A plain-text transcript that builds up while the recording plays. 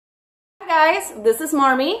guys, this is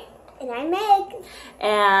Marmy. And I'm Meg.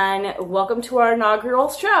 And welcome to our inaugural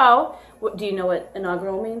show. Do you know what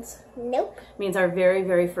inaugural means? Nope. It means our very,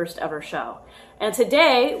 very first ever show. And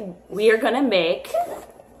today we are going to make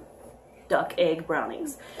duck egg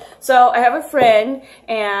brownies. So I have a friend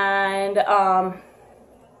and I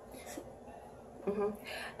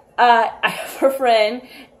have a friend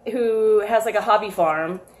who has like a hobby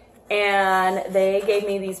farm, and they gave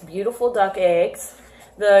me these beautiful duck eggs.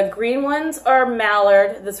 The green ones are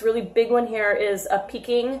mallard. This really big one here is a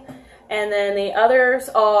Peking. And then the others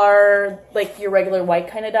are like your regular white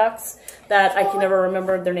kind of ducks that I can never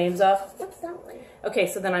remember their names of. What's that one? Okay,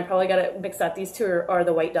 so then I probably got to mix that. These two are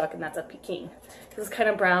the white duck, and that's a Peking. This is kind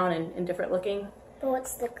of brown and different looking. But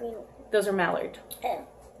what's the green one? Those are mallard. Oh.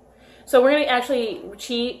 So we're going to actually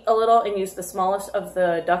cheat a little and use the smallest of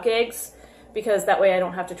the duck eggs, because that way I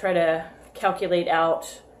don't have to try to calculate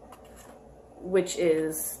out which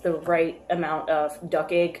is the right amount of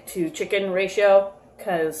duck egg to chicken ratio,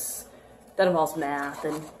 because that involves math,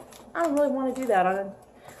 and I don't really want to do that on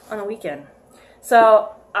a weekend.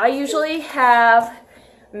 So I usually have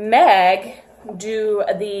Meg do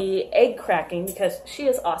the egg cracking because she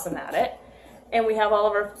is awesome at it, and we have all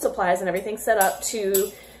of our supplies and everything set up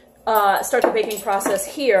to start the baking process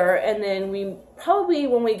here. And then we probably,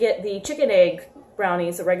 when we get the chicken egg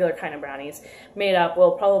brownies, the regular kind of brownies, made up,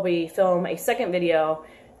 we'll probably film a second video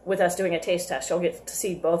with us doing a taste test. You'll get to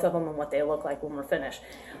see both of them and what they look like when we're finished.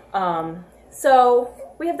 So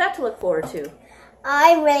we have that to look forward to.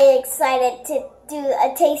 I'm really excited to do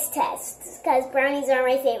a taste test because brownies are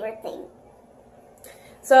my favorite thing.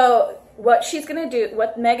 So what she's gonna do,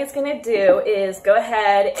 what Meg is gonna do, is go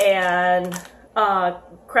ahead and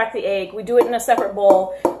crack the egg. We do it in a separate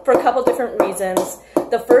bowl for a couple different reasons.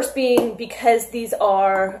 The first being because these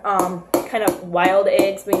are kind of wild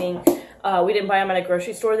eggs, meaning we didn't buy them at a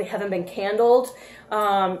grocery store. They haven't been candled,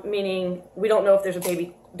 meaning we don't know if there's a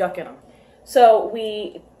baby duck in them. So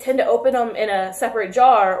we tend to open them in a separate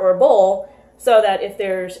jar or a bowl so that if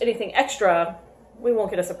there's anything extra, we won't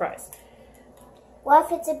get a surprise. What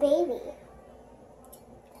if it's a baby?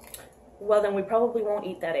 Well, then we probably won't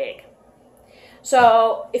eat that egg.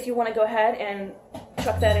 So if you want to go ahead and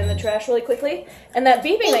chuck that in the trash really quickly. And that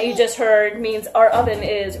beeping that you just heard means our oven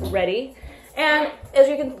is ready. And as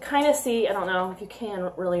you can kind of see, I don't know if you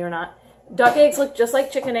can really or not, duck eggs look just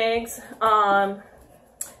like chicken eggs.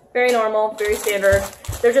 Very normal, very standard.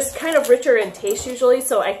 They're just kind of richer in taste usually,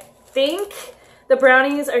 so I think the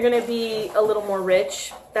brownies are going to be a little more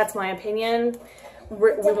rich. That's my opinion.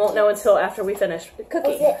 We won't know until after we finish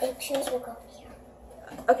cooking. The eggshells will go here.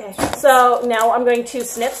 Okay, so now I'm going to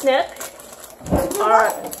snip to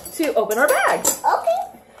open our bag. Okay.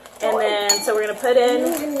 And then, so we're going to put in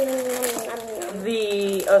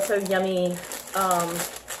the oh so yummy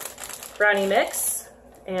brownie mix.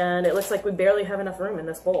 And it looks like we barely have enough room in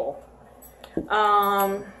this bowl.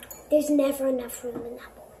 There's never enough room in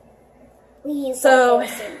that bowl. We use the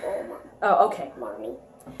same bowl, Mom. Oh, okay. Mommy.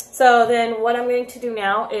 So then what I'm going to do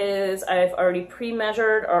now is I've already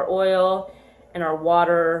pre-measured our oil and our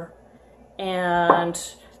water, and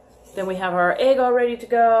then we have our egg all ready to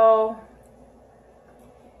go.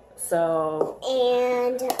 So,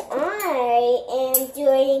 and I am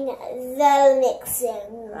doing the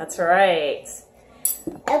mixing. That's right.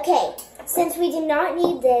 Okay, since we do not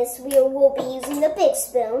need this, we will be using the big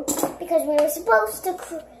spoon because we were supposed to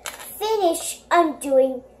finish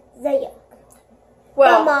undoing the yolk.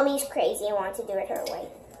 Well, Mommy's crazy and wants to do it her way.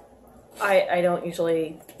 I don't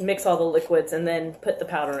usually mix all the liquids and then put the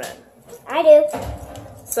powder in. I do.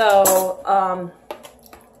 So,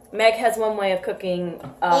 Meg has one way of cooking.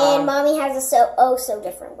 And Mommy has a so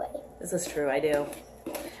different way. This is true, I do.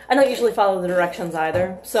 I don't usually follow the directions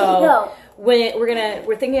either. So no.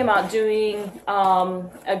 We're thinking about doing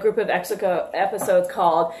a group of episodes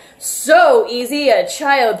called "So Easy a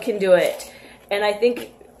Child Can Do It," and I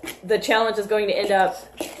think the challenge is going to end up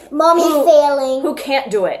Mommy failing. Who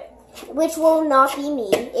can't do it? Which will not be me.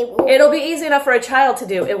 It'll be easy enough for a child to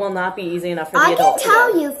do. It will not be easy enough for the adult to do. I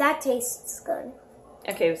can tell you if that tastes good.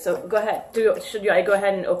 Okay, so go ahead. Should I go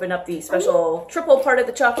ahead and open up the special triple part of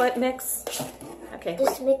the chocolate mix? Okay.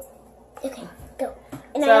 Just mix. Okay, go.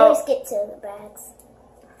 And I always get to the bags.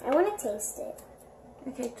 I want to taste it.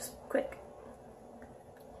 Okay, just quick.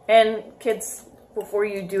 And kids, before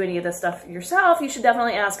you do any of this stuff yourself, you should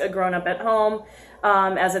definitely ask a grown-up at home,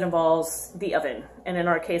 as it involves the oven. And in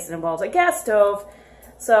our case, it involves a gas stove.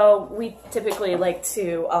 So we typically like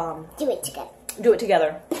to do it together. Do it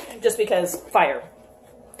together, just because fire.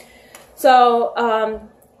 So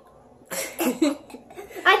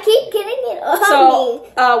I keep getting it on me.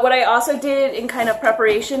 So, what I also did in kind of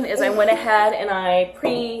preparation is I went ahead and I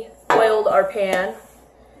pre-oiled our pan.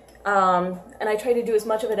 And I tried to do as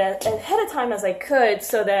much of it ahead of time as I could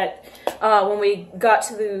so that when we got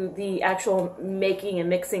to the actual making and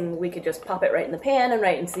mixing, we could just pop it right in the pan and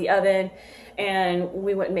right into the oven. And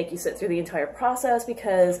we wouldn't make you sit through the entire process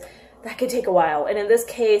because that could take a while. And in this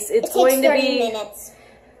case, it's going to be 30 minutes.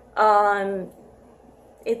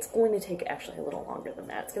 It's going to take actually a little longer than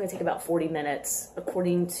that. It's going to take about 40 minutes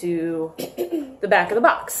according to the back of the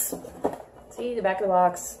box. See, the back of the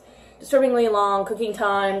box. Disturbingly long cooking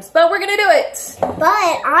times, but we're gonna do it. But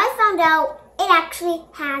I found out it actually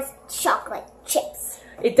has chocolate chips.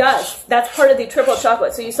 It does. That's part of the triple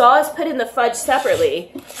chocolate. So you saw us put in the fudge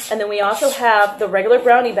separately, and then we also have the regular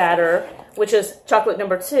brownie batter, which is chocolate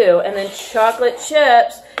number 2, and then chocolate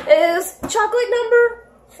chips is chocolate number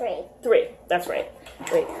 3. That's right.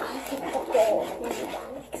 Wait.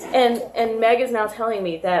 And Meg is now telling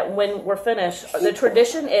me that when we're finished, the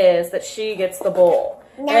tradition is that she gets the bowl.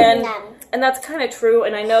 And that's kind of true,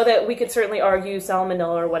 and I know that we could certainly argue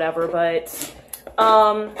salmonella or whatever, but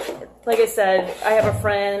like I said, I have a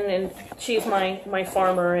friend, and she's my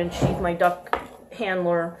farmer, and she's my duck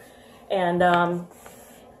handler, and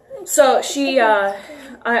so she,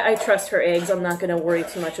 I trust her eggs. I'm not going to worry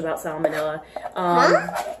too much about salmonella.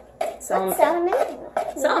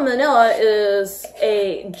 Salmonella? Salmonella is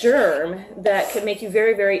a germ that can make you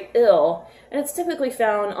very, very ill. And it's typically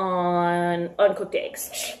found on uncooked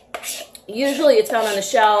eggs. Usually it's found on the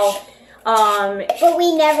shell. But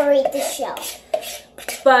we never eat the shell.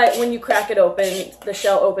 But when you crack it open, the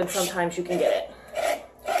shell opens, sometimes you can get it.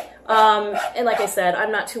 And like I said,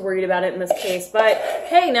 I'm not too worried about it in this case. But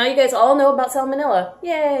hey, now you guys all know about salmonella.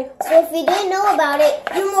 Yay. So if you didn't know about it,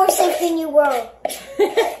 you're more sick than you were.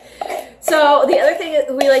 So the other thing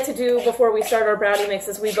that we like to do before we start our brownie mix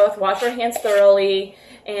is we both wash our hands thoroughly.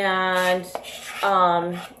 And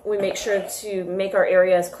we make sure to make our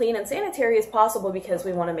area as clean and sanitary as possible because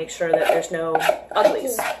we want to make sure that there's no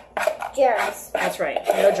uglies. Germs. That's right,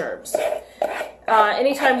 no germs.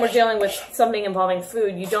 Anytime we're dealing with something involving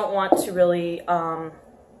food, you don't want to really,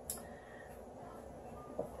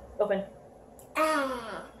 open.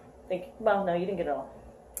 Ah. Well, no, you didn't get it all.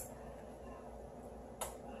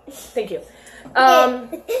 Thank you.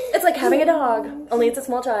 It's like having a dog, only it's a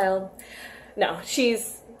small child. No,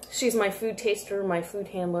 she's my food taster, my food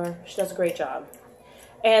handler. She does a great job.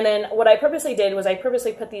 And then what I purposely did was I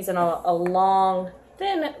purposely put these in a long,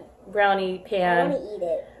 thin brownie pan. I want to eat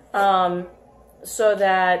it. So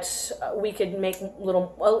that we could make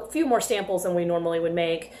a few more samples than we normally would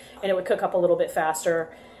make, and it would cook up a little bit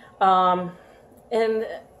faster. And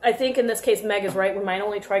I think in this case, Meg is right. We might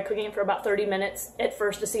only try cooking it for about 30 minutes at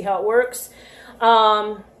first to see how it works.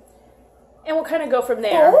 And we'll kind of go from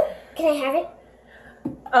there. Oh, can I have it?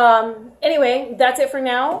 Anyway, that's it for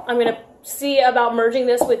now. I'm going to see about merging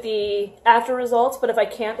this with the after results, but if I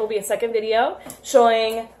can't, there'll be a second video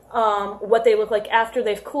showing what they look like after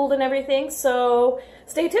they've cooled and everything. So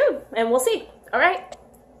stay tuned, and we'll see. All right,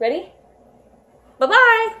 ready?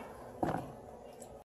 Bye-bye.